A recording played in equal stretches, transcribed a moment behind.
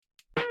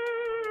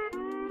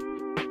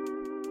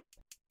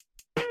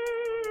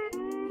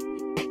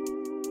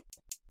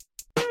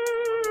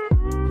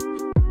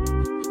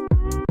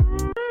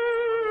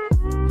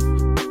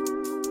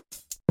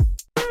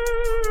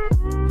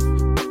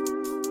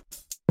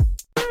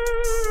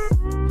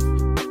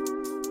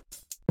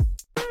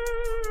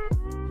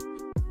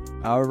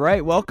All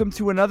right, welcome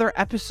to another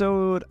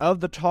episode of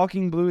the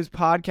Talking Blues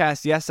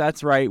podcast. Yes,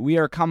 that's right. We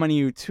are coming to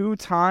you 2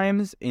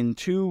 times in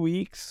 2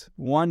 weeks,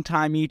 1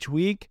 time each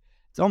week.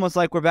 It's almost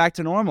like we're back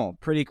to normal.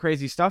 Pretty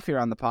crazy stuff here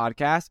on the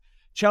podcast.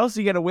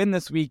 Chelsea get a win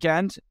this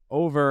weekend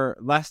over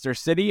Leicester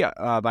City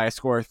by a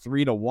score of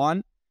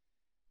 3-1.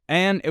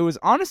 And it was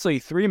honestly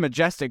 3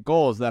 majestic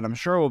goals that I'm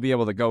sure we'll be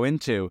able to go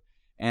into,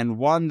 and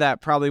one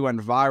that probably went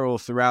viral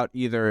throughout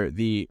either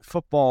the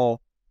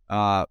football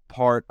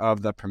part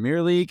of the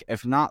Premier League,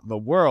 if not the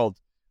world,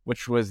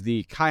 which was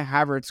the Kai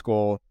Havertz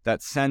goal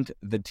that sent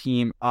the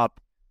team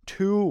up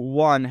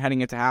 2-1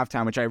 heading into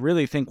halftime, which I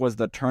really think was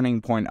the turning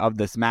point of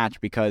this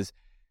match because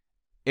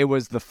it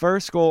was the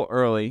first goal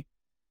early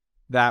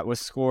that was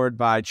scored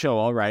by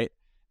Chilwell, right?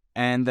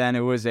 And then it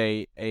was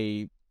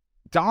a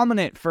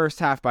dominant first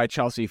half by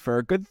Chelsea for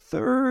a good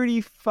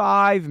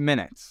 35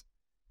 minutes.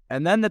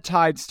 And then the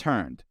tides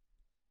turned.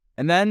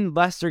 And then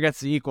Leicester gets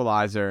the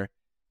equalizer.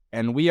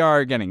 And we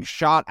are getting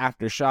shot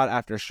after shot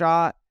after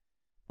shot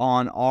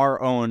on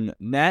our own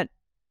net.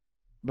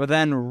 But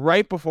then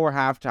right before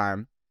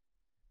halftime,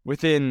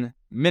 within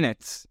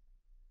minutes,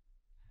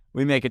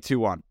 we make it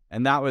 2-1.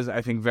 And that was,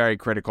 I think, very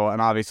critical.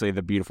 And obviously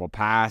the beautiful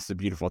pass, the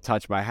beautiful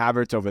touch by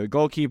Havertz over the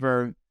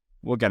goalkeeper.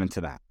 We'll get into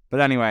that. But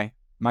anyway,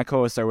 my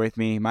co-hosts are with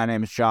me. My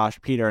name is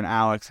Josh, Peter, and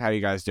Alex. How are you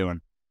guys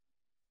doing?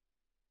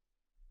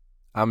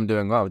 I'm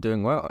doing well.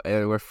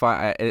 We're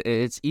fine.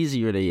 It's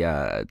easier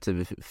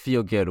to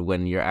feel good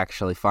when you're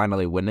actually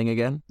finally winning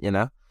again. You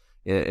know,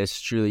 it's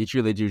truly, you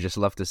truly do just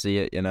love to see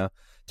it. You know,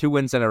 2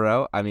 wins in a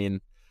row. I mean,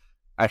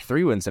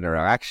 3 wins in a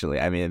row. Actually,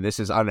 I mean,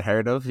 this is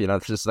unheard of. You know,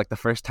 this is like the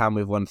first time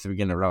we've won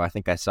 3 in a row. I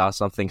think I saw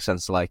something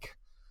since like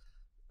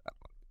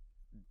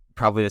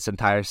probably this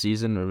entire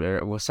season,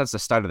 or since the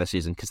start of the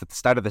season. Because at the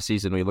start of the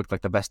season, we looked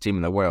like the best team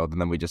in the world, and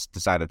then we just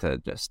decided to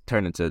just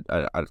turn into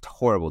a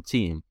horrible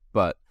team.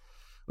 But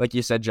like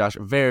you said, Josh,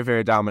 very,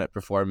 very dominant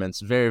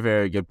performance, very,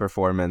 very good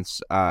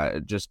performance.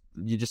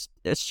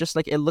 It's just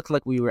like it looked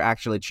like we were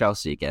actually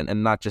Chelsea again,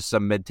 and not just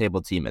some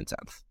mid-table team in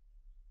 10th.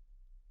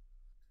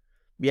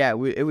 Yeah,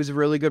 it was a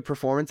really good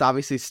performance.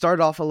 Obviously,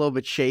 started off a little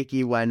bit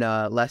shaky when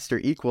Leicester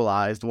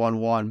equalized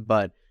 1-1,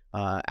 but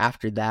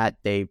after that,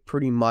 they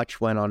pretty much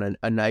went on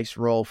a nice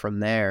roll from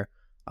there.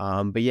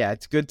 But yeah,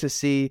 it's good to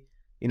see,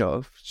 you know,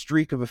 a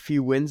streak of a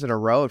few wins in a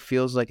row. It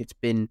feels like it's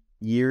been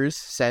years,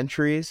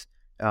 centuries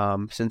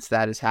since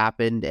that has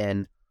happened.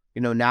 And,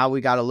 you know, now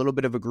we got a little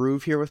bit of a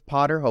groove here with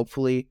Potter.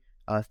 Hopefully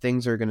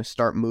things are going to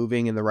start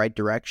moving in the right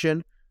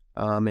direction.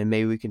 And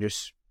maybe we can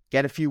just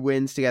get a few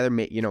wins together.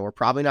 You know, we're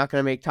probably not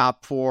going to make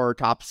top 4 or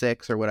top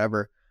 6 or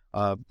whatever,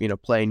 you know,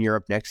 play in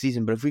Europe next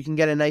season. But if we can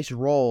get a nice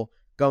roll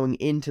going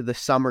into the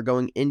summer,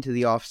 going into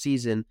the off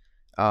season,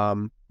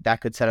 that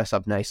could set us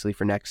up nicely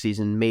for next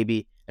season.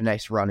 Maybe a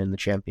nice run in the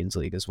Champions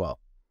League as well.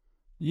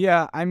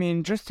 Yeah, I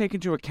mean, just take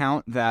into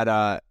account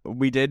that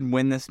we did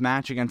win this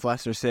match against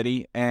Leicester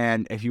City,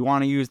 and if you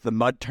want to use the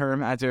mud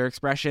term as their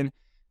expression,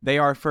 they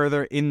are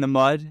further in the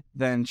mud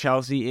than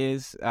Chelsea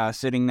is,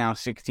 sitting now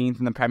 16th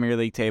in the Premier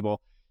League table.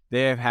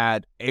 They have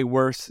had a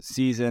worse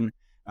season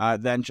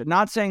than,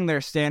 not saying their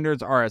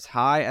standards are as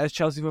high as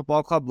Chelsea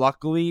Football Club,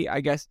 luckily,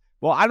 I guess.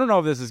 Well, I don't know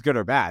if this is good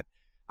or bad.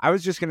 I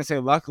was just going to say,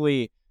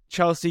 luckily,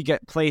 Chelsea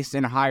get placed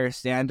in higher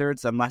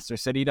standards than Leicester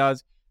City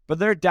does. But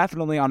they're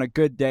definitely on a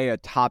good day a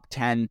top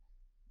 10,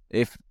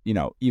 if, you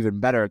know, even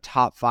better,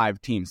 top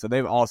 5 team. So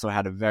they've also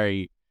had a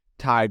very,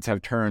 tides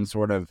have turned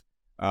sort of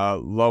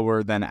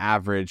lower than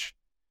average,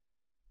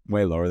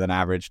 way lower than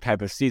average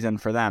type of season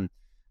for them.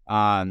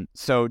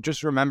 So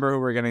just remember who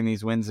we're getting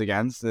these wins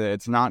against.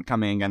 It's not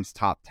coming against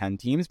top 10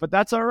 teams, but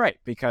that's all right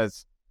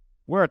because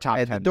we're a top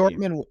 10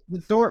 team. The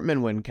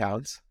Dortmund win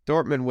counts.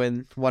 Dortmund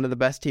win, one of the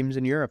best teams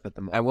in Europe at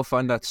the moment. And we'll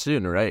find out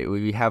soon, right?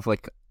 We have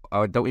like,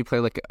 don't we play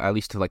like at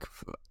least like,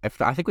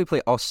 I think we play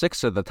all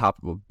 6 of the top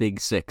big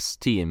 6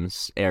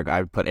 teams,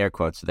 I put air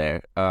quotes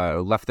there,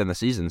 left in the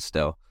season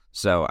still.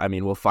 So, I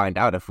mean, we'll find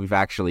out if we've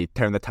actually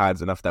turned the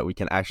tides enough that we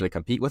can actually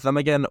compete with them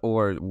again,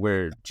 or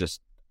we're just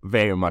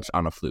very much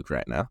on a fluke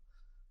right now.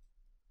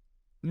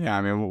 Yeah,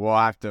 I mean, we'll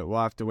have to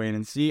wait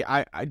and see.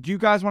 Do you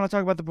guys want to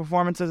talk about the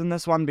performances in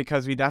this one?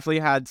 Because we definitely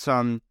had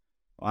some,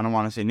 I don't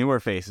want to say newer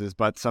faces,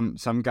 but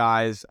some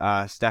guys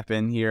step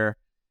in here.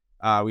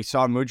 We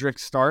saw Mudryk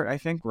start, I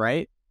think,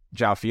 right?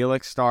 João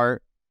Felix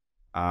start.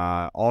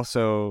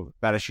 Also,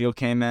 Badiashile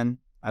came in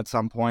at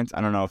some points.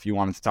 I don't know if you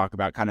wanted to talk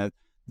about kind of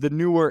the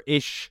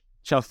newer-ish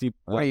Chelsea.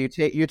 Wait,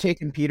 you're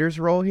taking Peter's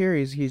role here?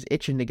 He's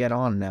itching to get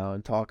on now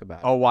and talk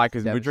about it. Oh, why?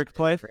 Because Mudryk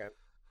played?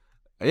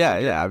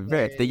 Yeah.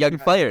 It's the young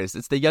players.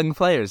 It's the young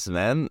players,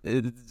 man.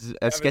 It's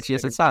as sketchy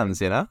as it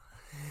sounds, you know?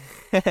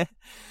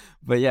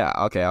 But yeah,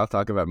 okay, I'll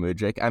talk about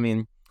Mudryk. I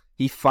mean,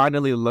 he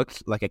finally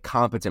looked like a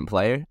competent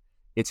player.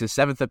 It's his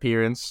 7th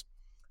appearance.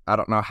 I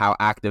don't know how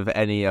active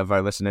any of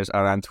our listeners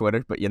are on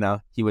Twitter, but, you know,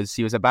 he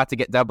was about to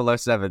get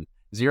 007.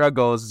 0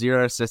 goals,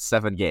 0 assists,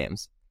 7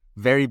 games.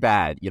 Very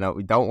bad. You know,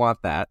 we don't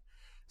want that.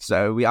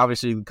 So we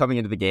obviously, coming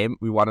into the game,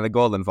 we wanted a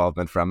goal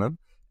involvement from him,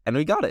 and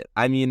we got it.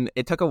 I mean,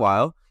 it took a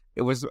while.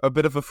 It was a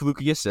bit of a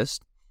fluky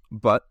assist,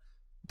 but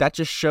that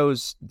just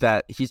shows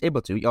that he's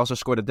able to. He also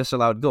scored a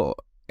disallowed goal.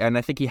 And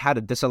I think he had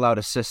a disallowed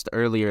assist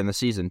earlier in the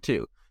season,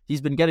 too.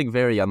 He's been getting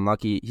very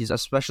unlucky. He's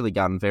especially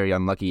gotten very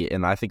unlucky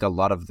in, I think, a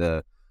lot of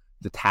the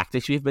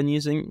tactics we've been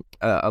using.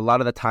 A lot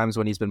of the times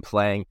when he's been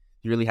playing,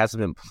 he really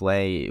hasn't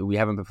been we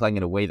haven't been playing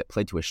in a way that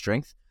played to his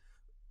strength.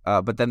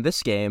 But then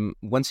this game,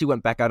 once he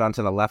went back out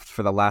onto the left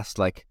for the last,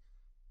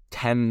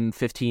 10,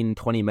 15,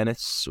 20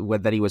 minutes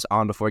that he was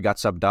on before he got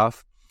subbed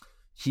off,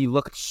 he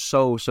looked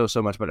so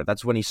much better.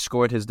 That's when he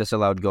scored his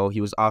disallowed goal.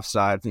 He was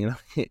offside.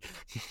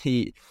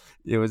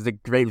 It was a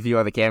great view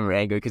of the camera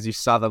angle because you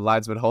saw the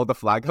linesman hold the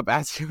flag up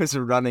as he was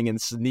running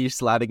and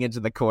sliding into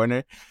the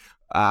corner.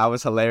 It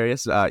was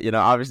hilarious.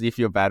 Obviously you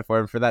feel bad for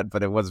him for that,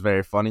 but it was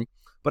very funny.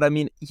 But I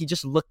mean, he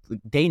just looked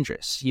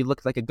dangerous. He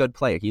looked like a good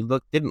player.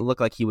 Didn't look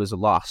like he was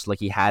lost like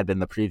he had been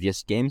the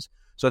previous games.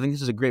 So I think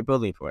this is a great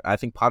building for it. I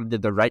think Potter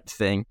did the right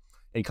thing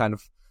in kind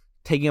of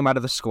taking him out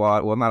of the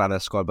squad. Well, not out of the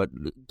squad, but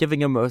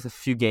giving him a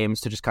few games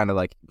to just kind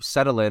of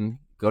settle in,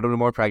 go to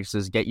more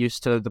practices, get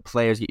used to the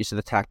players, get used to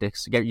the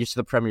tactics, get used to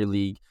the Premier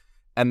League,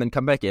 and then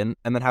come back in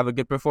and then have a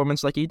good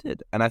performance like he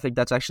did. And I think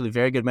that's actually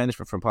very good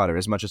management from Potter.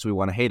 As much as we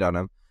want to hate on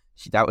him,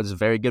 that was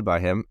very good by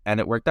him, and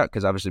it worked out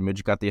because obviously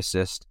Mudryk got the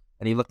assist,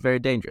 and he looked very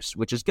dangerous,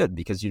 which is good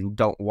because you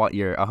don't want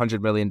your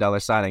 $100 million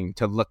signing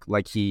to look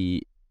like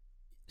he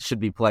should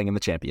be playing in the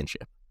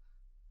championship.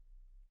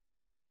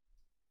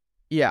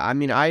 Yeah, I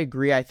mean, I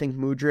agree. I think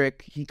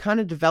Mudryk, he kind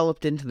of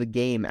developed into the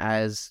game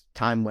as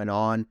time went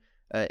on.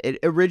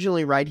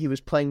 Originally, right, he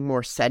was playing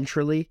more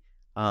centrally,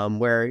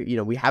 where,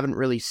 we haven't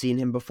really seen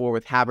him before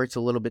with Havertz a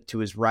little bit to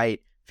his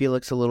right,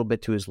 Felix a little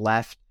bit to his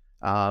left.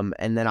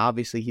 And then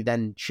obviously he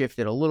then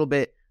shifted a little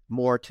bit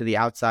more to the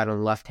outside on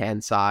the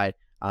left-hand side,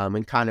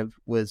 and kind of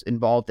was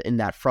involved in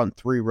that front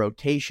three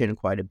rotation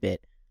quite a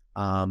bit.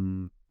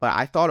 But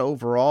I thought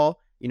overall,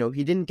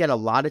 he didn't get a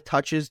lot of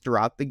touches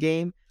throughout the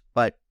game,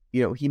 but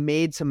he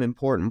made some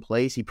important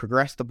plays. He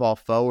progressed the ball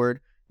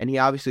forward, and he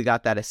obviously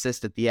got that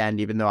assist at the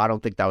end, even though I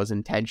don't think that was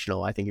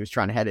intentional. I think he was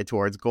trying to head it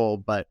towards goal.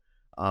 But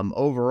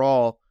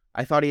overall,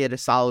 I thought he had a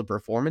solid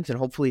performance, and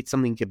hopefully it's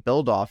something he could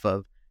build off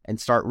of and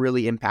start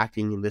really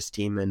impacting this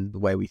team in the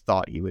way we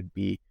thought he would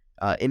be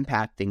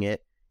impacting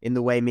it, in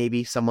the way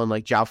maybe someone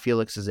like João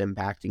Felix is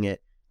impacting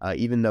it,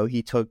 even though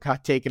he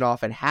got taken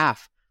off at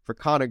half for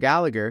Conor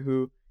Gallagher,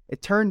 who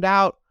it turned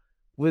out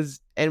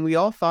and we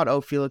all thought, oh,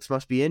 Felix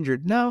must be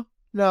injured. No,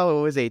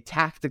 it was a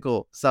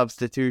tactical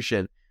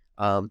substitution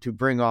to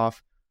bring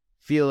off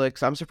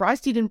Felix. I'm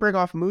surprised he didn't bring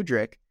off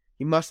Mudryk.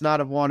 He must not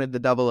have wanted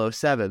the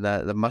 007.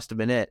 That must have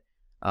been it.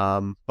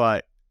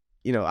 But,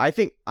 I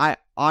think,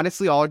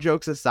 honestly, all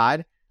jokes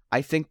aside,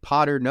 I think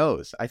Potter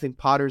knows. I think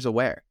Potter's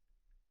aware.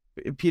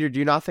 Peter, do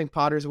you not think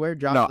Potter's aware?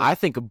 Josh? No, I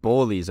think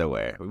Bowley's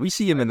aware. We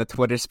see him in the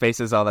Twitter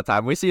spaces all the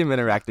time. We see him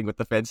interacting with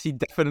the fans. He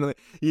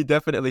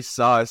definitely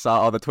saw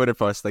all the Twitter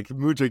posts like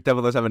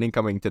Mudryk 007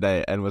 incoming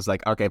today, and was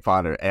like, okay,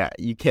 Potter,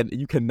 you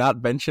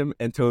cannot bench him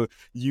until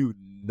you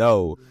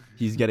know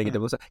he's getting a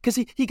 007, because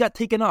he got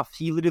taken off.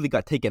 He literally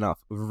got taken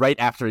off right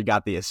after he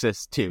got the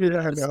assist too.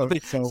 Yeah, I know,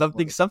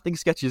 something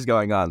sketchy is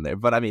going on there.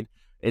 But I mean,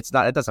 it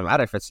doesn't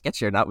matter if it's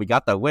sketchy or not. We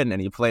got the win,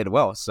 and he played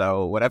well.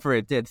 So whatever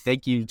it did,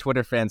 thank you,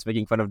 Twitter fans,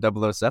 making fun of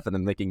 007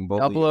 and making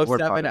Bowley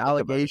 007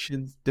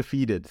 allegations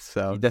defeated.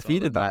 So he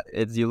defeated that.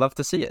 You love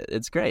to see it.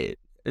 It's great.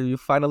 It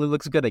finally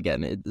looks good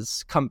again.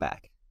 It's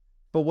comeback.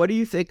 But what do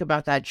you think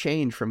about that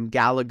change from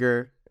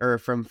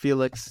from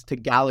Felix to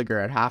Gallagher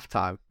at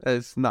halftime?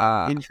 It's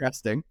not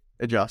interesting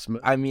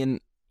adjustment. I mean,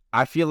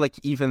 I feel like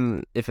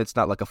even if it's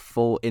not like a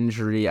full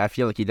injury, I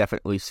feel like he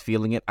definitely is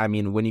feeling it. I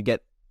mean,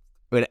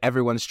 when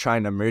everyone's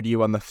trying to murder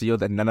you on the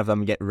field and none of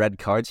them get red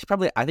cards.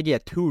 I think he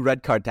had 2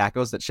 red card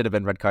tackles that should have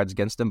been red cards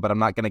against him, but I'm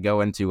not going to go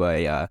into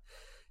a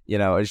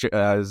Jose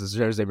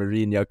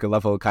Mourinho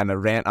level kind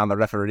of rant on the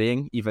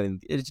refereeing. Even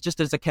it's just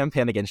as a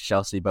campaign against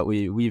Chelsea, but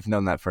we've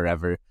known that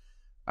forever.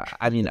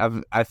 I mean,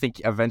 I think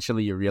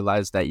eventually you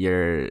realize that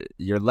your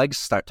legs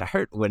start to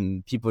hurt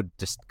when people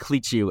just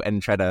cleat you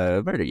and try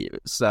to murder you.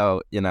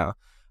 So,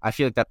 I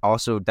feel like that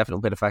also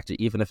definitely played a factor,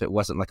 even if it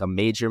wasn't like a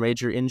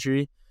major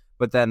injury.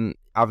 But then,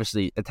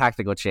 obviously, a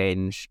tactical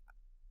change.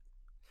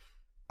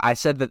 I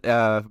said that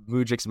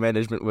Mudryk's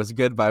management was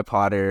good by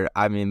Potter.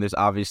 I mean, there's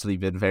obviously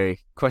been very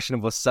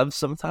questionable subs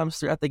sometimes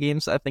throughout the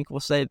games. I think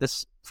we'll say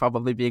this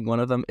probably being one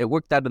of them. It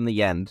worked out in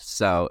the end,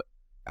 so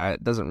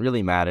it doesn't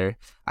really matter,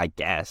 I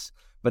guess.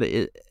 But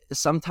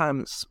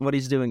sometimes what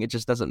he's doing, it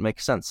just doesn't make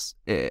sense.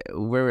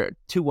 We're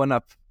 2-1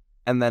 up,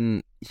 and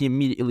then he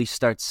immediately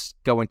starts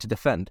going to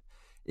defend.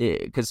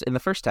 Because in the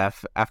first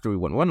half, after we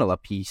went 1-0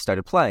 up, he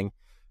started playing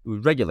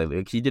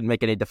regularly. He didn't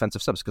make any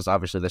defensive subs because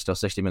obviously there's still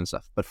 60 minutes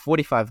left. But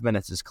 45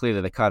 minutes is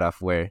clearly the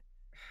cutoff where,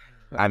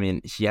 I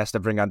mean, he has to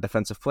bring on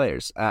defensive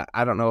players.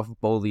 I don't know if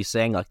Bowley's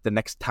saying like the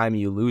next time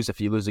you lose,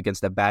 if you lose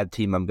against a bad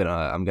team, I'm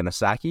gonna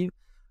sack you.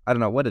 I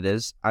don't know what it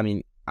is. I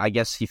mean, I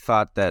guess he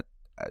thought that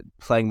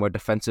playing more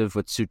defensive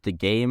would suit the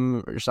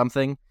game or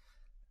something.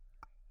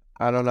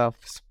 I don't know.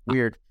 It's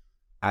weird.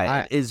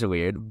 It is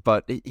weird,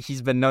 but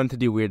he's been known to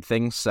do weird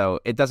things, so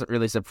it doesn't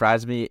really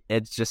surprise me.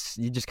 It's just,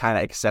 you just kind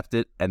of accept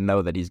it and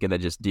know that he's going to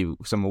just do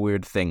some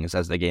weird things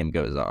as the game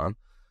goes on.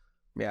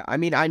 Yeah, I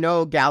mean, I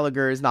know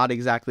Gallagher is not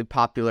exactly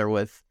popular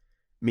with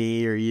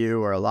me or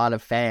you or a lot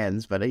of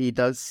fans, but he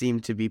does seem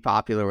to be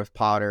popular with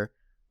Potter.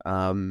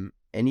 And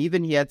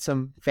even he had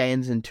some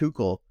fans in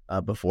Tuchel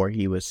before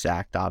he was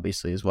sacked,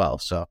 obviously, as well.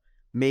 So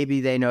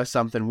maybe they know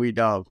something we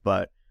don't,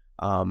 but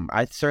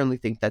I certainly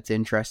think that's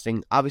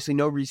interesting. Obviously,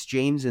 no Reece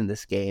James in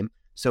this game,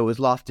 so it was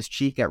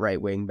Loftus-Cheek at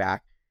right wing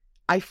back.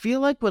 I feel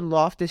like when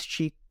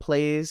Loftus-Cheek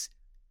plays,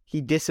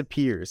 he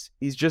disappears.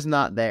 He's just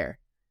not there.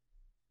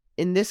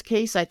 In this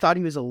case, I thought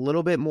he was a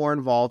little bit more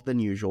involved than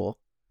usual.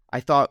 I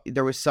thought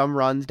there was some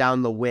runs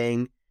down the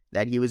wing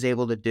that he was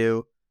able to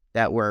do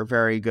that were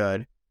very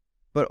good.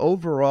 But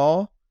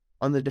overall,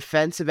 on the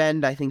defensive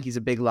end, I think he's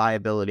a big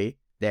liability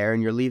there,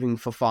 and you're leaving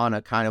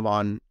Fofana kind of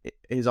on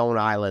his own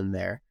island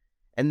there.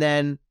 And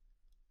then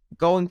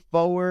going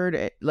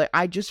forward,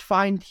 I just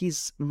find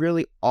he's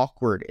really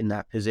awkward in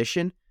that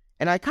position.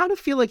 And I kind of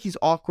feel like he's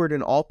awkward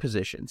in all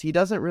positions. He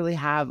doesn't really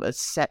have a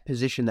set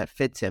position that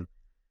fits him.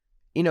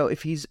 You know,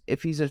 if he's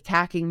an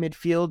attacking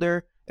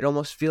midfielder, it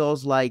almost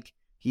feels like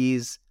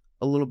he's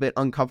a little bit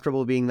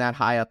uncomfortable being that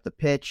high up the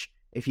pitch.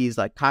 If he's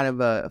like kind of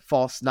a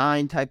false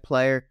nine type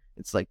player,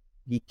 it's like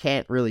he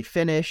can't really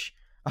finish.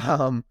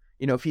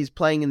 If he's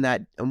playing in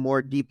that a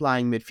more deep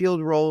lying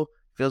midfield role,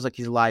 feels like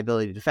he's a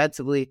liability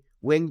defensively.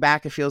 Wing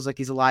back, it feels like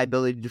he's a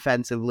liability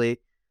defensively.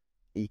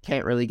 You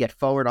can't really get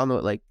forward on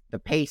the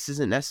pace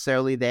isn't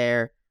necessarily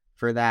there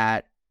for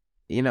that.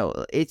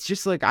 It's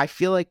just like I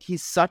feel like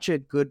he's such a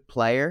good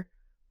player,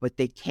 but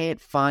they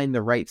can't find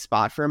the right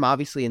spot for him.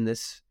 Obviously, in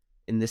this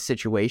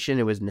situation,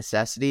 it was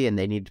necessity, and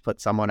they need to put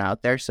someone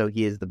out there, so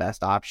he is the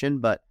best option.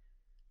 But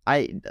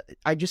I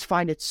just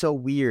find it so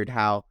weird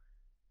how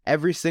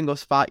every single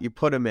spot you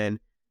put him in,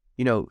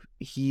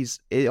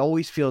 it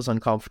always feels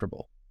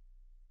uncomfortable.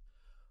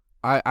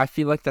 I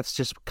feel like that's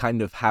just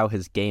kind of how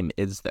his game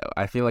is, though.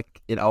 I feel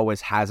like it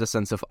always has a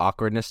sense of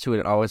awkwardness to it,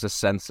 and always a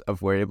sense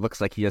of where it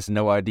looks like he has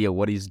no idea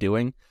what he's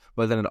doing.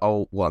 But then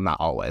not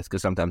always,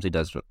 because sometimes he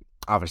does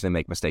obviously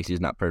make mistakes. He's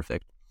not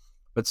perfect.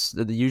 But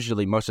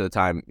usually, most of the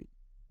time,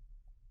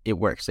 it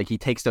works. Like, he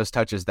takes those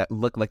touches that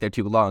look like they're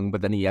too long,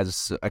 but then he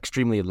has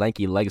extremely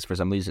lanky legs for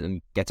some reason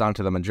and gets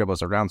onto them and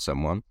dribbles around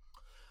someone.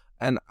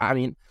 And, I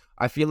mean,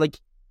 I feel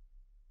like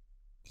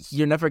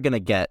you're never going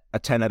to get a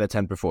 10 out of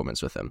 10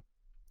 performance with him.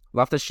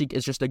 Loftus-Cheek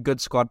is just a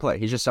good squad player.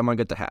 He's just someone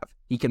good to have.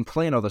 He can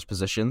play in all those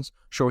positions.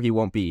 Sure, he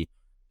won't be,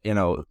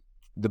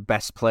 the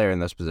best player in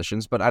those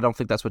positions, but I don't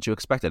think that's what you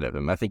expected of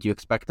him. I think you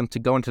expect him to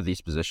go into these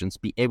positions,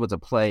 be able to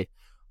play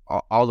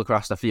all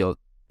across the field,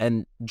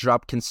 and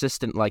drop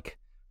consistent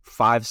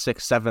 5,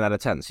 6, 7 out of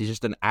 10s. He's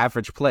just an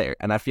average player,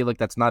 and I feel like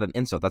that's not an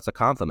insult. That's a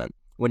compliment.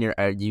 When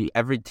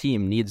every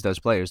team needs those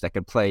players that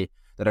can play,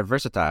 that are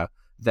versatile,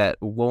 that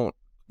won't,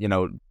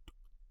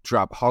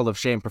 drop Hall of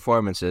Shame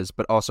performances,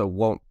 but also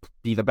won't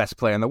be the best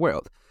player in the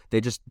world. They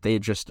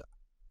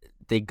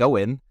go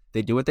in,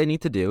 they do what they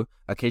need to do.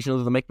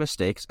 Occasionally they'll make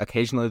mistakes.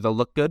 Occasionally they'll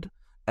look good,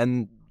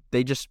 and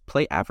they just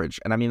play average.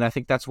 And I mean, I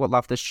think that's what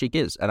Loftus-Cheek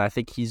is, and I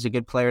think he's a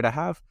good player to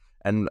have.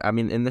 And I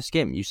mean, in this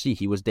game, you see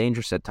he was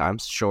dangerous at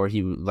times. Sure,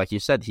 like you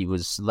said, he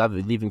was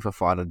leaving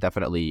Fofana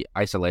definitely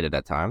isolated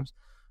at times,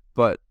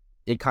 but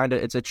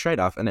it's a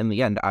trade-off. And in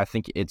the end, I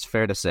think it's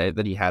fair to say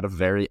that he had a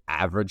very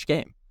average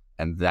game.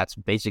 And that's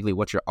basically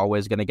what you're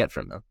always going to get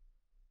from him.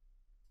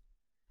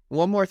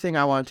 One more thing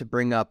I wanted to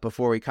bring up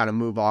before we kind of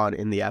move on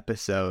in the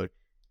episode.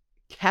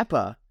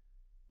 Kepa,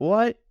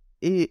 what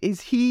is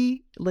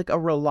he like a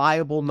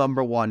reliable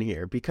number one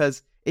here?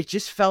 Because it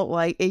just felt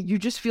like you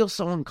just feel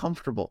so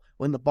uncomfortable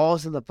when the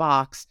ball's in the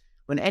box,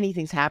 when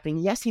anything's happening.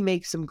 Yes, he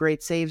makes some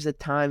great saves at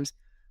times,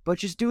 but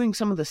just doing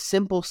some of the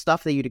simple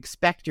stuff that you'd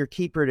expect your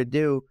keeper to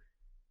do,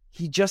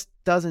 he just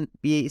doesn't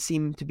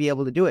seem to be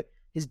able to do it.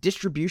 His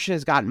distribution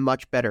has gotten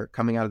much better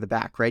coming out of the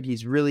back, right?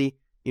 He's really,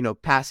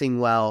 passing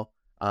well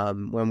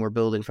when we're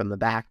building from the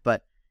back,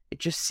 but it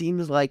just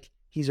seems like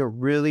he's a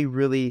really,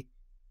 really,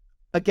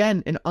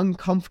 again, an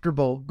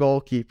uncomfortable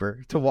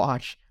goalkeeper to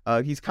watch.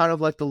 He's kind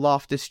of like the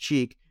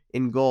Loftus-Cheek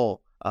in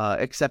goal,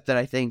 except that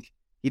I think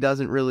he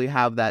doesn't really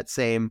have that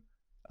same,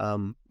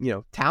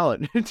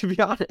 talent, to be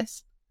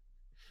honest.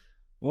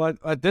 Well,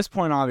 at this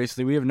point,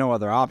 obviously, we have no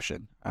other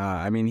option.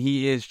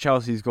 He is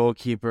Chelsea's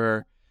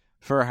goalkeeper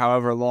for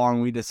however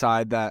long we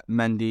decide that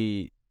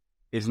Mendy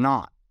is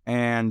not.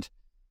 And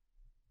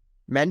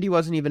Mendy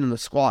wasn't even in the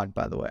squad,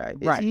 by the way.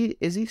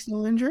 Is he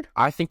still injured?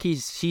 I think he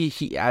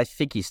has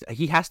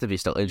to be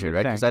still injured,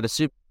 right? Because I'd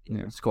assume in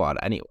the squad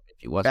anyway if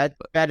he wasn't.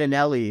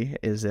 Bettinelli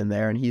is in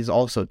there, and he's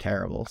also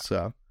terrible.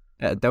 So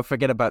don't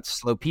forget about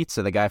Slow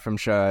Pizza, the guy from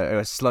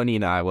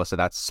Slonina. I will say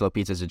that Slow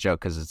Pizza is a joke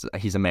because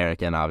he's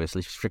American,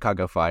 obviously.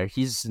 Chicago Fire.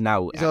 He's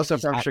also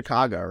from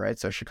Chicago, right?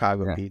 So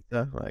Chicago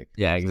Pizza,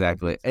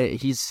 exactly.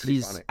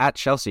 He's at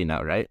Chelsea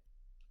now, right?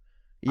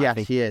 Yeah,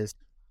 he is.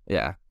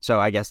 Yeah. So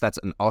I guess that's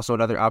also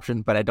another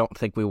option, but I don't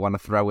think we want to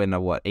throw in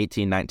a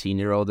 18,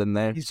 19-year-old in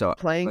there. He's so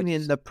playing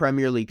in the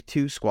Premier League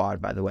 2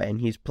 squad, by the way, and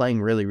he's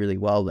playing really, really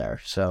well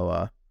there.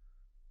 So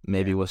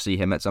maybe we'll see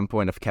him at some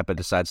point if Kepa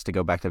decides to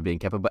go back to being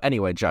Kepa. But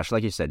anyway, Josh,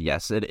 like you said,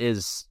 yes,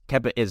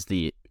 Kepa is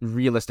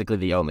realistically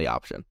the only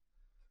option.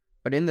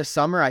 But in the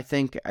summer, I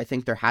think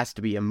there has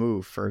to be a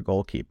move for a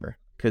goalkeeper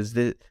because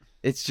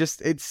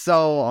it's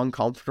so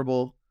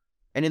uncomfortable.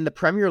 And in the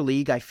Premier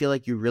League, I feel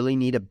like you really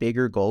need a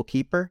bigger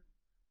goalkeeper.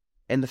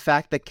 And the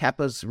fact that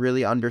Kepa's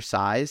really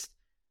undersized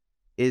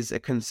is a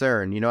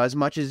concern. You know, as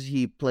much as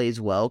he plays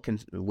well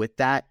with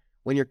that,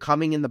 when you're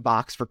coming in the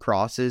box for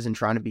crosses and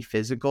trying to be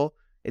physical,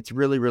 it's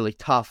really, really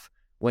tough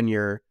when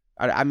you're...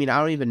 I mean, I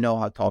don't even know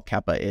how tall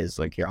Kepa is.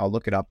 Like, here, I'll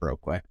look it up real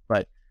quick.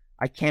 But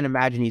I can't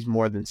imagine he's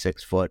more than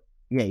 6 foot.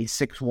 Yeah, he's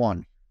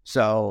 6'1".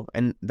 So,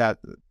 and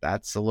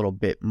that's a little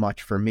bit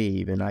much for me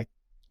even. I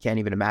can't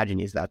even imagine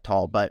he's that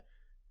tall. But,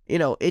 you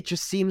know, it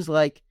just seems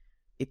like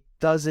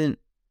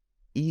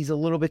he's a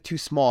little bit too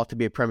small to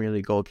be a Premier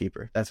League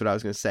goalkeeper. That's what I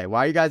was going to say.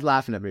 Why are you guys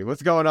laughing at me?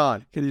 What's going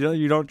on? Because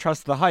you don't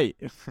trust the height.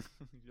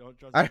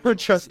 I don't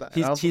trust that.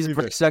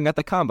 He's young at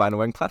the combine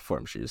wearing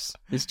platform shoes.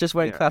 He's just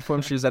wearing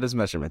platform shoes at his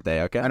measurement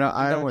day, okay?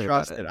 I don't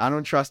trust it. I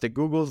don't trust it.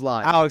 Google's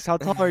lying. Alex, how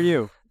tall are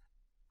you?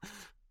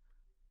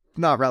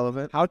 Not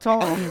relevant. How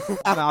tall are you?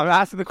 I'm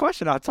asking the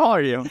question. How tall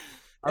are you?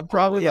 I'm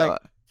probably like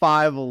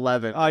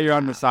 5'11". Oh, you're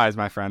undersized,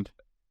 my friend.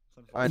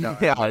 I know.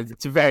 Yeah,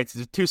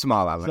 it's too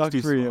small, Alex. Sucks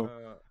Too for small.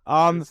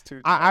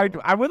 you.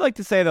 I would like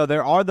to say though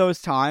there are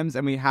those times,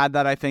 and we had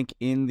that I think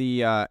in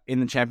the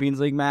Champions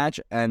League match,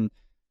 and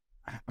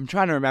I'm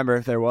trying to remember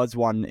if there was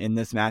one in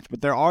this match,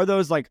 but there are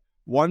those like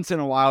once in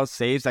a while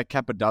saves that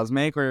Kepa does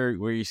make, where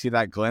you see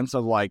that glimpse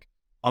of like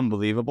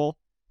unbelievable,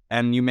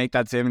 and you make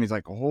that save, and he's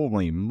like,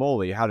 holy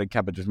moly, how did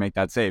Kepa just make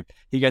that save?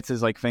 He gets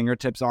his like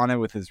fingertips on it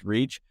with his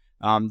reach.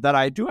 That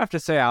I do have to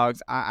say,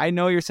 Alex, I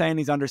know you're saying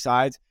he's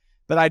undersized,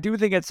 but I do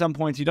think at some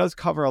points he does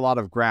cover a lot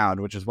of ground,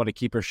 which is what a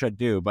keeper should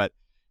do, but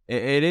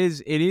it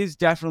is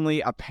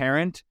definitely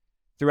apparent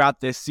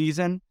throughout this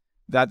season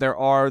that there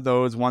are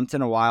those once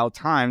in a while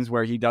times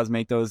where he does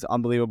make those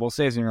unbelievable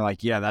saves, and you're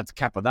like, yeah, that's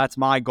Kepa, that's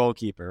my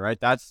goalkeeper, right?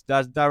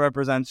 That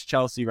represents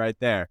Chelsea right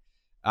there.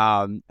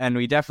 And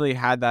we definitely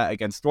had that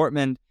against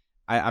Dortmund.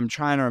 I'm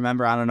trying to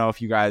remember. I don't know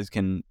if you guys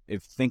can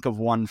think of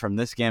one from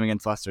this game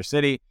against Leicester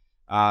City,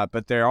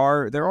 but there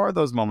are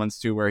those moments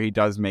too where he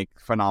does make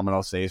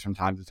phenomenal saves from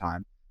time to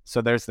time.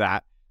 So there's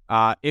that.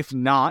 If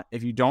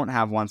you don't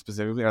have one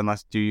specifically,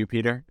 unless do you,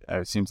 Peter?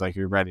 It seems like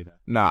you're ready to.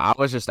 No, I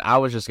was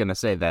just gonna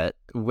say that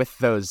with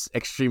those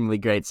extremely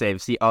great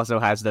saves, he also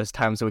has those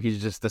times where he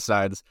just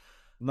decides,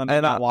 I'm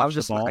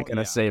just not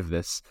gonna save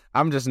this.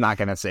 I'm just not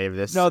gonna save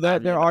this. No,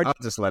 I'll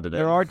just let it in.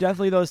 There are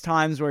definitely those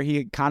times where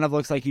he kind of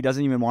looks like he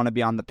doesn't even want to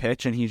be on the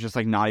pitch, and he's just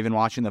like not even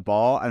watching the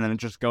ball, and then it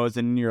just goes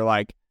in, and you're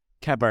like,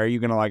 Kepa, are you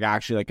gonna like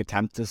actually like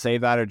attempt to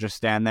save that, or just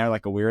stand there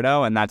like a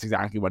weirdo? And that's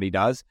exactly what he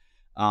does.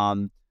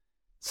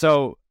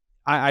 So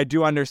I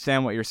do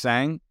understand what you're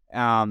saying.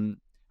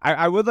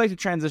 I would like to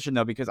transition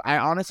though, because I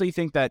honestly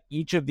think that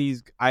each of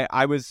these,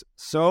 I was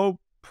so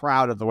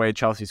proud of the way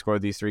Chelsea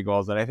scored these 3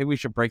 goals that I think we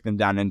should break them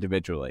down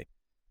individually.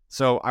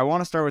 So I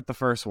want to start with the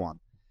first one,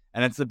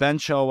 and it's the Ben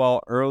Chilwell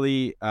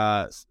early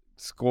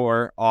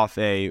score off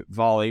a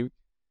volley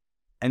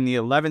in the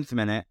 11th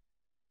minute.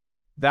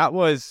 That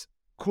was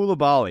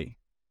Koulibaly,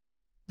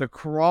 the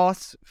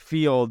cross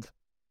field.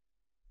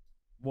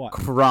 What?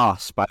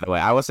 Cross, by the way.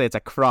 I will say it's a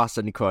cross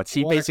in quotes.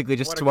 He basically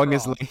just swung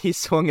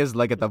his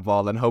leg at the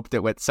ball and hoped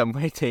it went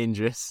somewhere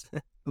dangerous.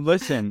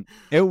 Listen,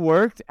 it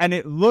worked, and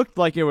it looked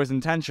like it was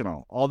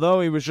intentional. Although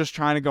he was just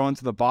trying to go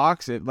into the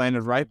box, it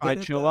landed right by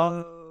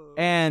Chilwell.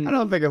 And I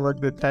don't think it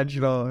looked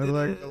intentional.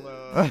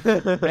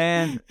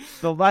 And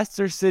the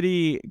Leicester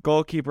City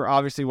goalkeeper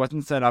obviously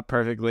wasn't set up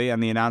perfectly,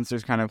 and the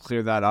announcers kind of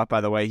cleared that up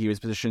by the way he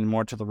was positioned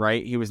more to the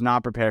right. He was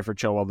not prepared for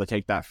Chilwell to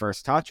take that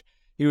first touch.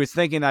 He was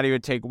thinking that he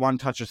would take one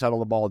touch to settle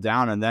the ball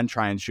down and then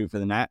try and shoot for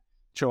the net.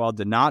 Chilwell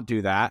did not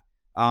do that.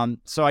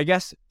 So I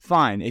guess,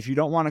 fine. If you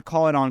don't want to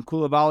call it on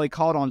Koulibaly,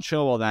 call it on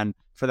Chilwell then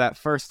for that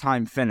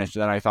first-time finish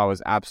that I thought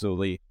was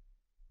absolutely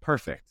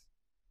perfect.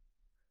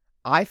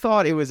 I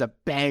thought it was a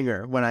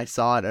banger when I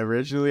saw it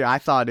originally. I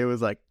thought it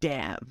was like,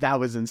 damn, that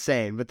was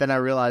insane. But then I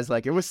realized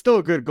like it was still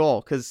a good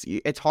goal because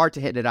it's hard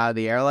to hit it out of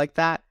the air like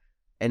that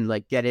and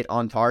like get it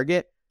on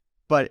target.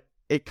 But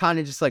it kind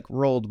of just like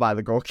rolled by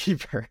the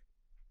goalkeeper.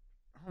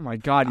 Oh my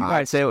God, you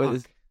guys say it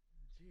was.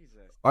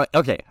 Jesus.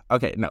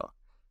 Okay, no.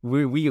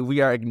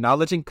 We are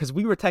acknowledging because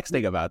we were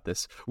texting about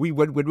this.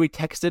 When we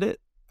texted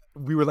it,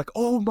 we were like,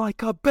 "Oh my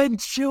God, Ben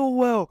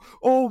Chilwell!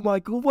 Oh my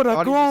God, what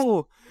a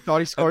goal!" Thought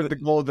he scored the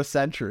goal of the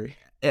century.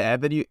 Yeah,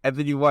 and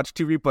then you watch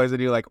 2 replays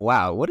and you're like,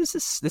 "Wow, what is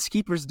this? This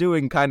keeper's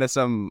doing kind of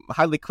some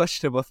highly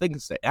questionable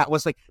things." That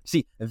was like,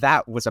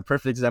 that was a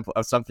perfect example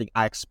of something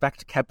I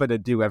expect Kepa to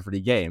do every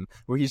game,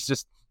 where he's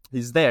just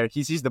He's there.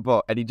 He sees the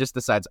ball, and he just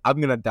decides, I'm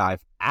going to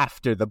dive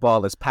after the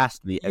ball is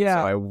past me, and so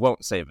I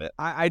won't save it.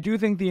 I do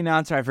think the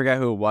announcer, I forget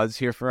who it was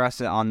here for us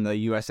on the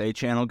USA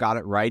channel, got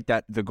it right,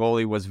 that the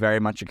goalie was very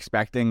much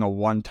expecting a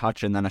one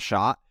touch and then a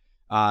shot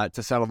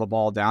to settle the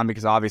ball down,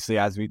 because obviously,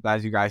 as you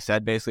guys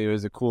said, basically it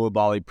was a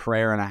Koulibaly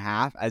prayer and a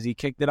half as he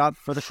kicked it up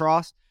for the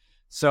cross.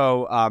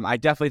 So I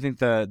definitely think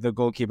the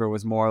goalkeeper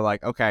was more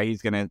like, okay,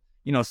 he's going to,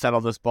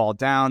 settle this ball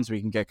down so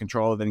we can get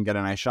control of it and get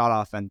a nice shot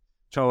off. And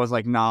Cho was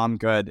like, nah, I'm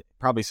good.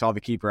 Probably saw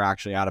the keeper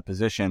actually out of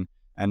position,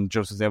 and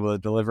Jose was able to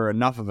deliver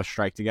enough of a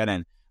strike to get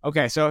in.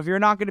 Okay, so if you're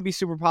not going to be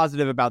super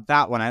positive about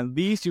that one, at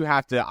least you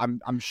have to,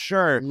 I'm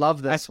sure,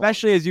 love this,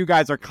 especially as you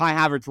guys are Kai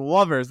Havertz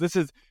lovers. This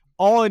is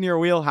all in your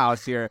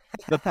wheelhouse here.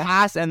 The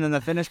pass and then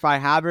the finish by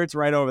Havertz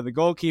right over the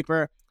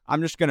goalkeeper.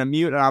 I'm just going to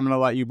mute, and I'm going to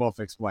let you both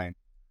explain.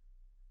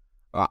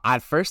 Well,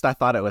 at first, I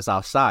thought it was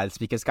offsides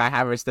because Kai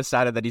Havertz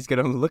decided that he's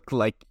going to look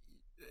like,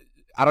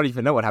 I don't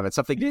even know what happened.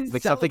 Something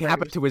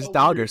happened to his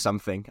dog or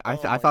something. I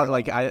thought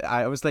like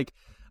I was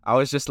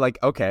just like,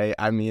 okay.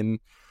 I mean,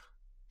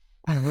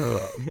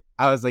 I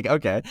was like,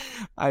 okay.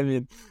 I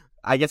mean,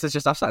 I guess it's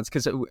just offsides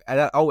because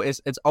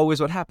it's always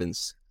what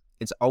happens.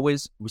 It's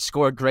always we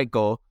score a great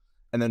goal,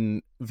 and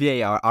then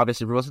VAR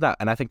obviously rules it out.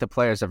 And I think the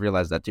players have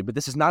realized that too. But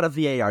this is not a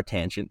VAR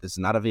tangent.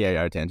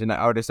 I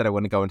already said I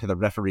wouldn't go into the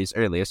referees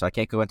earlier, so I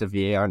can't go into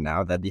VAR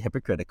now. That'd be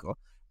hypocritical.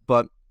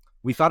 But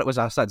we thought it was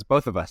offsides,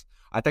 both of us.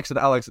 I texted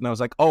Alex and I was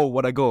like, oh,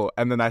 what a goal.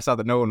 And then I saw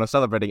that no one was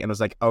celebrating and I was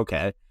like,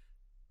 okay,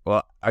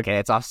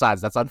 it's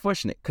offsides. That's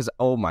unfortunate because,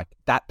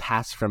 that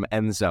pass from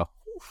Enzo.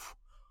 Oof.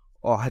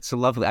 Oh, it's so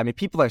lovely. I mean,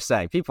 people are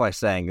saying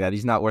that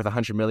he's not worth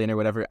 100 million or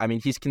whatever. I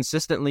mean, he's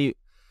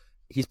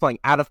playing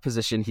out of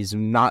position. He's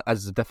not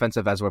as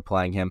defensive as we're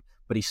playing him,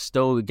 but he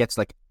still gets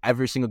like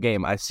every single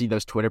game. I see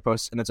those Twitter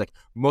posts and it's like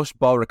most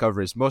ball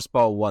recoveries, most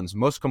ball ones,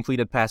 most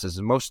completed passes,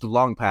 most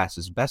long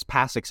passes, best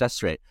pass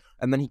success rate.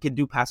 And then he can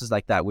do passes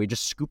like that where he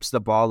just scoops the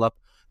ball up.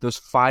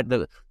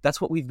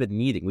 That's what we've been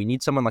needing. We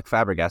need someone like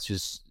Fabregas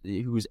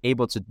who's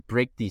able to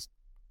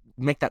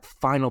make that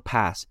final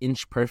pass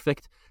inch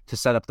perfect to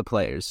set up the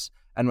players.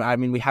 And I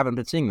mean, we haven't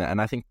been seeing that.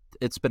 And I think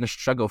it's been a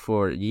struggle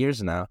for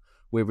years now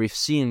where we've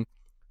seen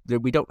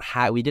that we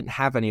didn't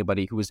have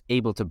anybody who was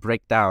able to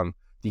break down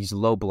these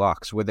low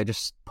blocks where they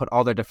just put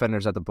all their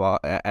defenders at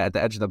the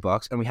edge of the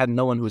box, and we had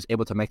no one who was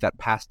able to make that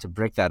pass to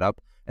break that up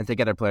and to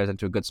get our players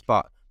into a good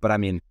spot. But I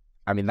mean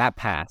that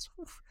pass,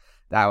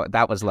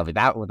 that was lovely.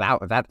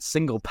 That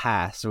single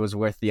pass was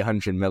worth the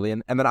 100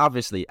 million. And then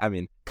obviously, I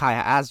mean,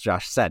 as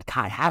Josh said,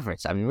 Kai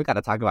Havertz. I mean, we got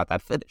to talk about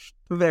that finish.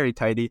 Very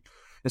tidy.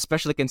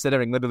 Especially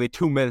considering literally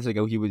 2 minutes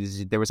ago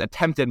there was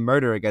attempted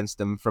murder against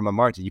him from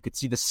Amartey. You could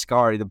see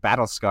the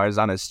battle scars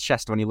on his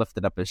chest when he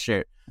lifted up his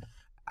shirt.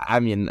 I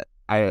mean,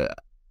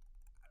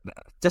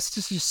 that's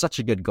just such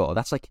a good goal.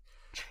 That's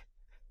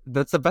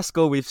the best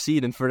goal we've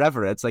seen in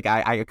forever. It's like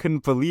I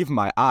couldn't believe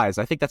my eyes.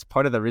 I think that's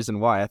part of the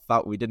reason why I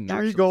thought we didn't.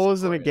 3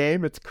 goals in a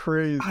game. It's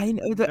crazy. I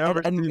know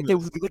that, and they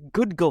were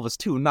good goals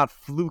too, not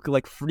fluke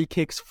like free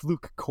kicks,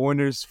 fluke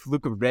corners,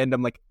 fluke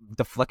random like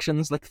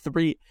deflections. Like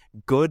 3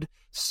 good,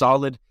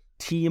 solid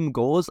team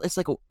goals. It's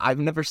like I've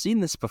never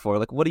seen this before.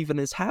 Like what even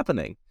is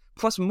happening?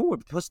 Plus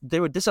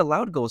there were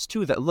disallowed goals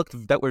too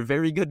that were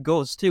very good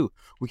goals too.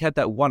 We had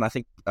that one. I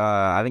think it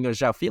was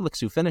João Felix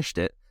who finished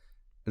it.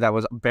 That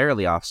was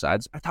barely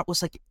offsides. I thought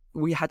was like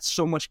we had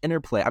so much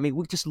interplay. I mean,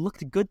 we just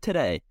looked good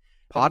today.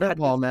 Potter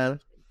ball,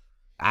 man.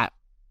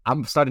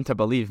 I'm starting to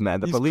believe,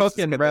 man. He's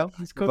cooking, bro.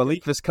 He's cooking. The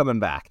belief is coming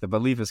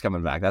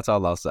back. That's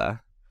all I'll say.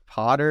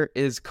 Potter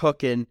is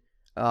cooking.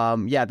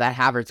 That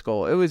Havertz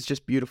goal. It was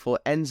just beautiful.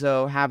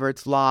 Enzo,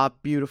 Havertz lob,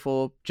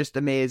 beautiful, just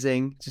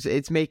amazing.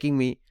 It's making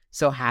me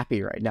so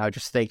happy right now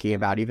just thinking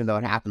about it, even though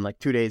it happened like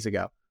 2 days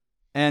ago.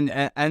 And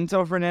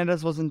Enzo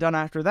Fernandez wasn't done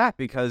after that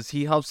because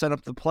he helped set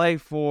up the play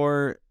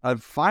for a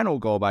final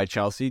goal by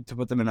Chelsea to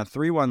put them in a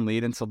 3-1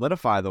 lead and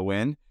solidify the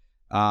win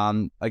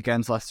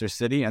against Leicester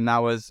City. And that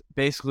was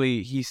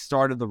basically he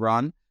started the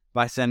run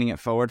by sending it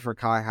forward for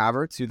Kai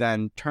Havertz, who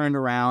then turned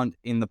around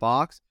in the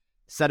box,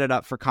 set it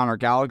up for Conor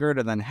Gallagher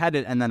to then head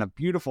it, and then a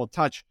beautiful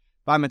touch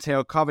by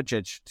Mateo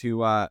Kovacic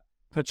to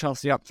put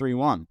Chelsea up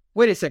 3-1.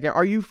 Wait a second.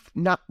 Are you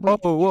not...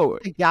 Whoa.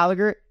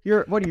 Gallagher,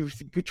 you're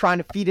trying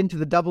to feed into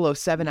the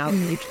 007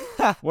 allegation?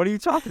 What are you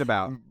talking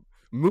about?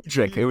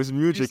 Mudryk. It was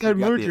Mudryk. You said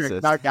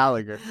Mudryk, not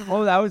Gallagher.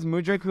 Oh, that was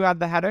Mudryk who had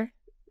the header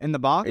in the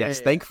box?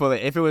 Yes,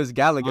 thankfully. If it was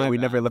Gallagher, we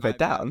never live it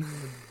down.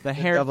 The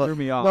hair threw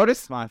me off.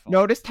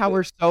 Noticed how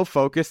we're so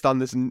focused on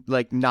this,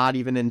 like, not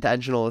even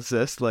intentional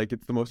assist. Like,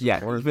 it's the most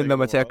important even though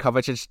Mateo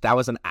Kovacic, that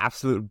was an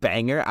absolute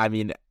banger. I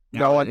mean...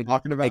 No one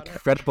talking about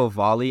incredible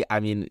volley. I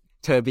mean...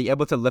 To be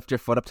able to lift your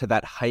foot up to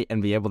that height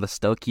and be able to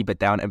still keep it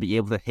down and be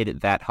able to hit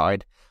it that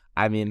hard.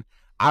 I mean,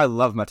 I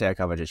love Mateo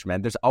Kovacic,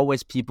 man. There's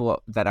always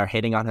people that are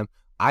hating on him.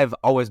 I've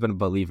always been a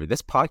believer.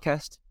 This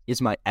podcast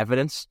is my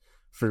evidence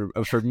for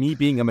me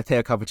being a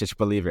Mateo Kovacic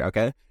believer,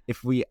 okay?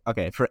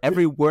 For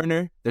every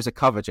Werner, there's a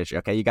Kovacic,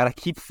 okay? You got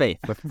to keep faith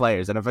with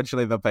players and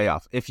eventually they'll pay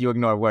off if you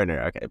ignore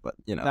Werner, okay? But,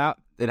 you know.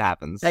 It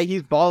happens. Hey,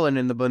 he's balling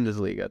in the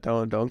Bundesliga.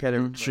 Don't get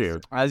him. True.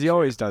 As he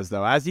always does,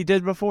 though, as he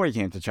did before he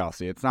came to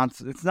Chelsea. It's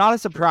not a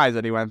surprise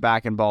that he went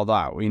back and balled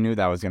out. We knew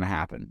that was going to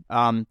happen.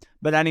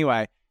 But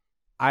anyway,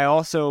 I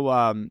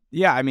also,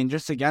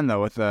 just again,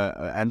 though, with the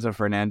Enzo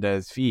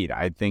Fernandez feed,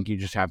 I think you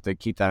just have to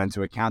keep that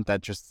into account.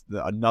 That just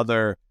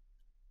another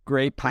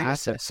great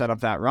pass to set up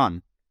that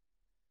run.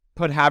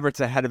 Put Havertz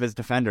ahead of his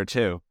defender,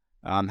 too.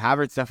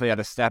 Havertz definitely had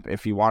a step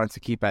if he wanted to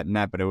keep at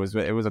net, but it was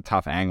a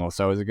tough angle,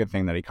 so it was a good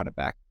thing that he cut it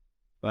back.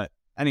 But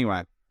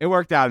anyway, it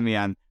worked out in the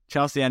end.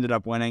 Chelsea ended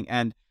up winning,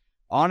 and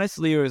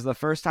honestly, it was the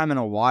first time in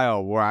a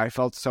while where I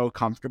felt so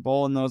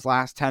comfortable in those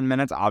last 10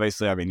 minutes.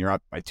 Obviously, I mean, you're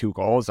up by 2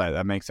 goals.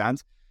 That makes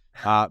sense.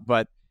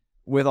 But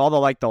with all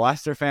the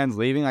Leicester fans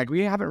leaving,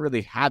 we haven't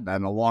really had that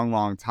in a long,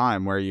 long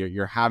time where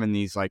you're having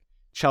these,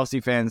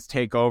 Chelsea fans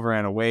take over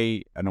an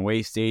away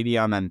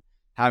stadium and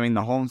having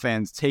the home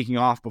fans taking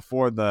off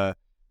before the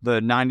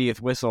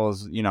 90th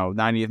whistles,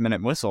 90th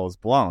minute whistles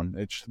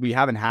blown. We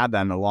haven't had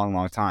that in a long,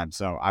 long time.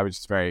 So I was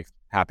just very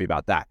happy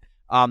about that.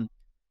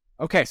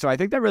 Okay, so I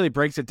think that really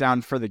breaks it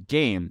down for the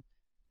game.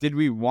 Did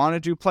we want to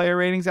do player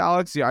ratings,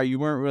 Alex? You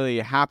weren't really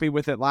happy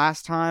with it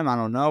last time. I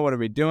don't know. What are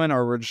we doing?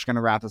 Or we're just going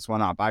to wrap this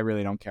one up? I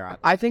really don't care.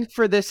 I think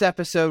for this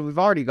episode, we've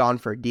already gone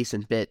for a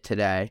decent bit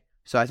today.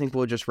 So I think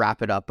we'll just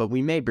wrap it up, but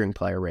we may bring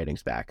player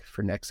ratings back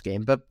for next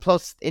game. But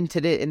plus, in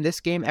this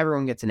game,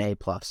 everyone gets an A+.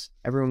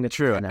 Everyone gets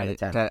 10 out of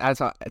 10.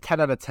 That's 10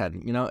 out of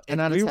 10, 10 out of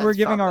 10. We're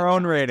giving our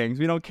own ratings.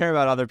 We don't care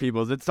about other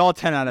people's. It's all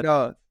 10 out of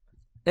 10.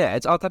 Yeah,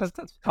 it's all 10 out of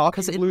 10.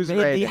 Talking Blues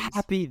made me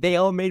happy. They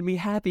all made me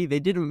happy.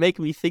 They didn't make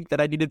me think that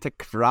I needed to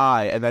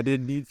cry and I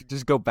didn't need to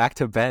just go back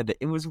to bed.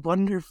 It was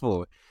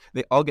wonderful.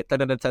 They all get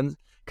 10 out of 10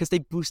 because they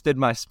boosted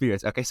my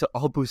spirits. Okay, so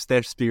I'll boost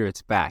their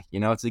spirits back.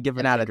 It's a give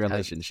and take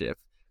relationship.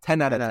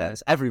 10 out of 10.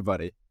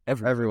 Everybody.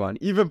 Everyone.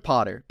 Even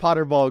Potter.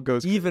 Potter ball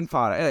goes. Even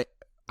Potter. Hey,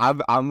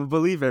 I'm a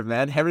believer,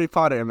 man. Harry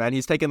Potter, man.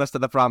 He's taking us to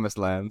the promised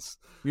lands.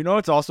 You know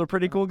what's also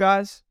pretty cool,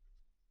 guys?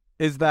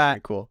 Is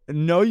that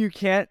no, you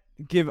can't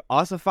give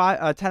us a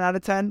 10 out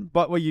of 10,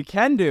 but what you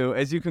can do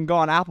is you can go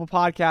on Apple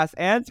Podcasts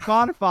and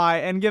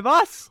Spotify and give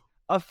us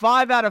a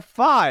 5 out of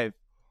 5.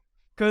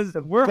 Because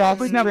we're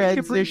hoping that we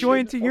can bring joy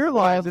into your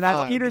lives. And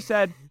as Peter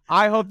said,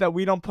 I hope that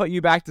we don't put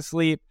you back to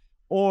sleep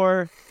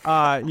or,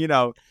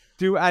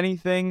 do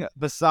anything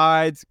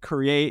besides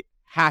create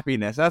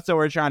happiness. That's what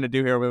we're trying to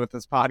do here with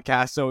this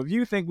podcast. So if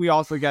you think we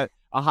also get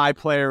a high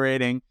player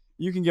rating,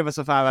 you can give us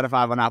a 5 out of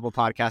 5 on Apple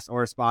Podcasts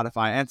or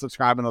Spotify and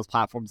subscribe on those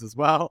platforms as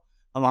well,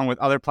 along with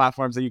other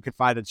platforms that you can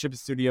find at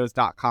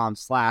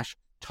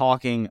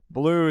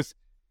chipstudios.com/talkingblues.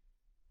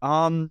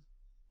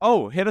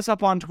 Hit us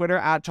up on Twitter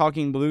at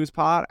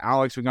talkingbluespod.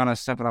 Alex, we're going to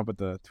step it up with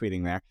the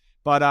tweeting there.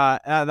 But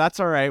that's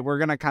all right. We're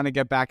going to kind of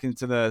get back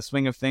into the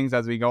swing of things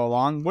as we go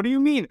along. What do you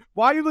mean?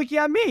 Why are you looking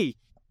at me?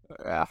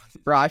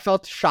 Bro, I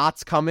felt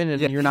shots coming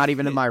and you're not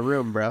even in my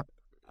room, bro.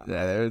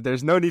 Yeah,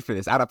 there's no need for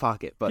this. Out of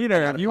pocket. But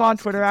Peter, if you want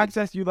Twitter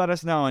access, you let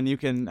us know and you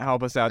can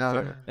help us out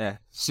too. Yeah.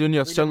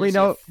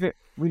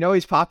 We know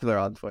he's popular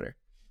on Twitter.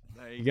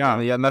 There you go.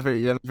 You'll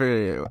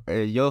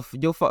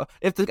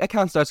if the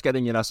account starts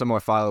getting some more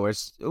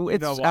followers.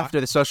 It's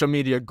after the social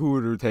media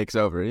guru takes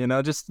over.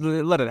 Just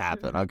let it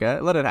happen. Okay,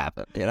 let it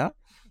happen.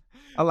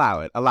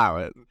 Allow it.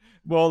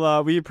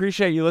 Well, we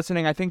appreciate you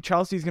listening. I think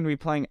Chelsea's going to be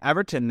playing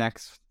Everton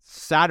next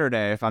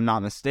Saturday, if I'm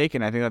not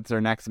mistaken. I think that's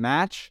their next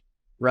match.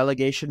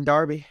 Relegation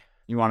derby.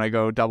 You want to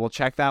go double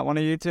check that, one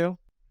of you two?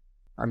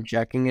 I'm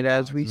checking it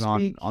as we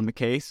speak. On the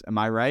case. Am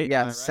I right?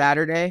 Yeah,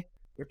 Saturday.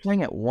 They're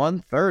playing at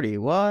 1:30.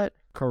 What?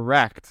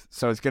 Correct.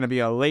 So it's going to be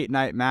a late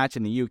night match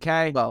in the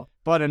UK,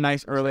 but a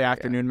nice early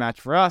afternoon match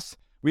for us.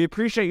 We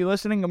appreciate you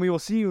listening, and we will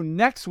see you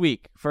next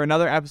week for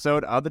another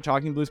episode of the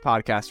Talking Blues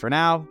podcast. For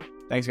now,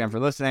 thanks again for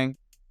listening.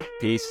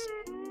 Peace.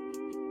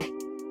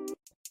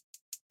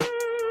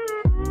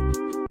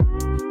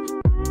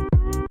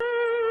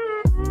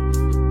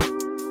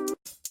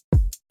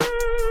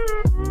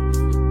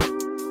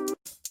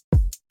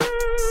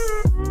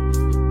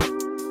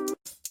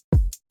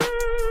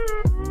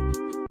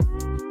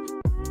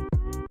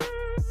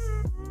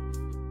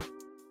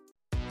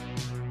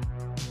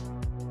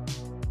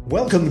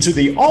 Welcome to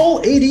the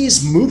All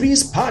 80s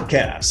Movies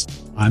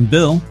Podcast. I'm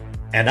Bill.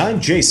 And I'm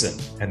Jason.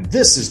 And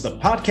this is the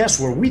podcast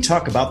where we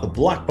talk about the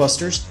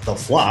blockbusters, the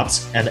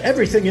flops, and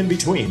everything in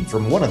between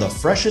from one of the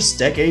freshest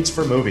decades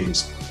for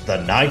movies, the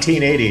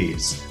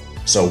 1980s.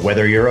 So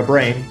whether you're a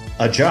brain,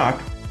 a jock,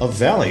 a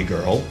valley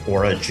girl,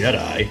 or a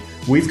Jedi,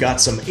 we've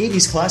got some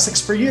 80s classics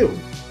for you.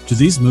 Do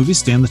these movies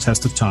stand the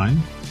test of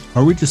time?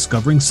 Are we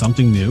discovering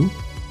something new?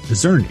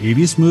 Is there an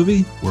 80s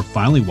movie we're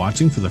finally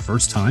watching for the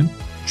first time?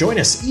 Join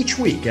us each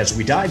week as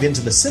we dive into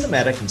the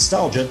cinematic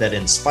nostalgia that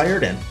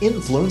inspired and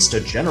influenced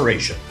a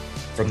generation.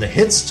 From the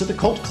hits to the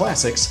cult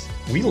classics,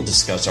 we'll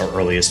discuss our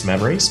earliest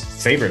memories,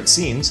 favorite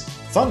scenes,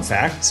 fun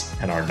facts,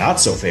 and our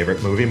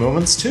not-so-favorite movie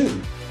moments, too.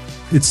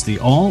 It's the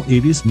All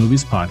 80s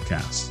Movies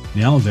Podcast,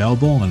 now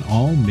available on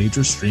all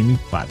major streaming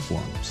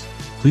platforms.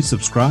 Please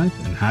subscribe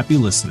and happy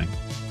listening.